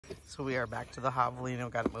So we are back to the Javelina.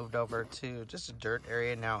 Got it moved over to just a dirt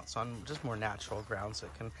area now. It's on just more natural ground so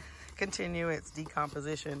it can continue its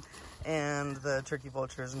decomposition, and the turkey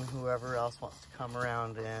vultures and whoever else wants to come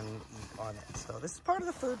around and eat on it. So this is part of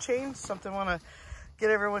the food chain, something I want to get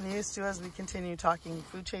everyone used to as we continue talking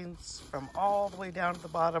food chains from all the way down to the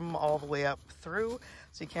bottom, all the way up through.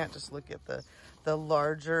 So you can't just look at the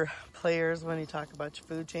larger players when you talk about your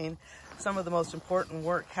food chain. Some of the most important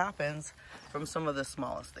work happens from some of the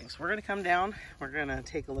smallest things. We're gonna come down, we're gonna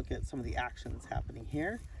take a look at some of the actions happening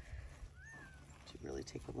here to really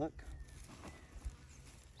take a look.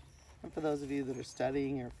 And for those of you that are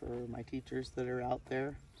studying, or for my teachers that are out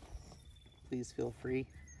there, please feel free.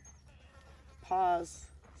 Pause,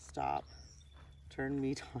 stop, turn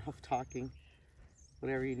me off talking,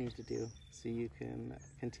 whatever you need to do so you can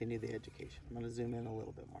continue the education. I'm going to zoom in a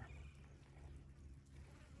little bit more.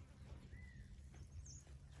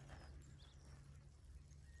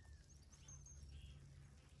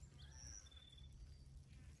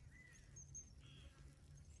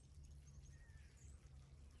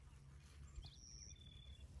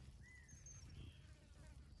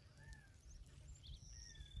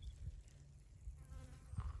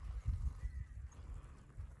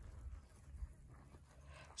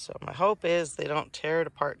 So my hope is they don't tear it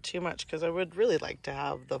apart too much, because I would really like to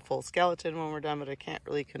have the full skeleton when we're done, but I can't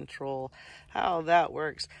really control how that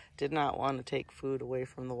works. Did not want to take food away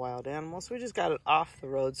from the wild animals, so we just got it off the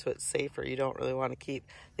road so it's safer. You don't really want to keep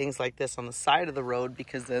things like this on the side of the road,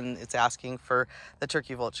 because then it's asking for the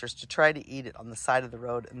turkey vultures to try to eat it on the side of the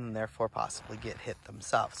road and then therefore possibly get hit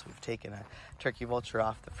themselves. We've taken a turkey vulture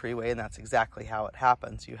off the freeway, and that's exactly how it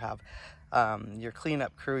happens. You have your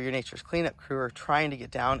cleanup crew, your nature's cleanup crew, are trying to get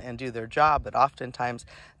down and do their job, but oftentimes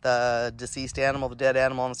the deceased animal, the dead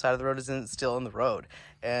animal on the side of the road, isn't still in the road,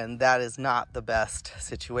 and that is not the best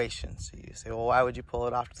situation. So you say, well, why would you pull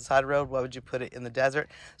it off to the side of the road? Why would you put it in the desert?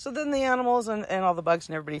 So then the animals and all the bugs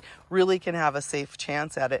and everybody really can have a safe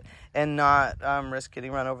chance at it and not risk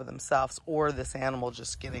getting run over themselves, or this animal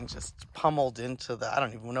just getting pummeled into the, I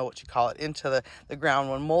don't even know what you call it, into the ground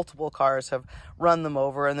when multiple cars have run them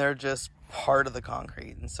over and they're just part of the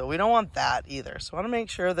concrete. And so we don't want that either. So I want to make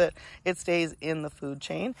sure that it stays in the food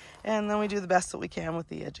chain, and then we do the best that we can with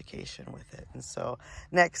the education with it. And so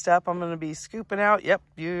next up, I'm going to be scooping out, yep,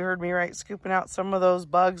 you heard me right, scooping out some of those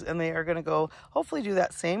bugs, and they are going to go hopefully do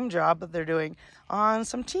that same job that they're doing on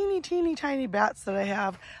some teeny tiny bats that I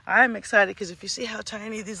have. I'm excited because if you see how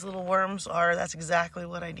tiny these little worms are, that's exactly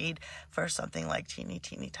what I need for something like teeny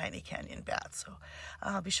tiny canyon bats. So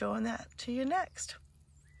I'll be showing that to you next.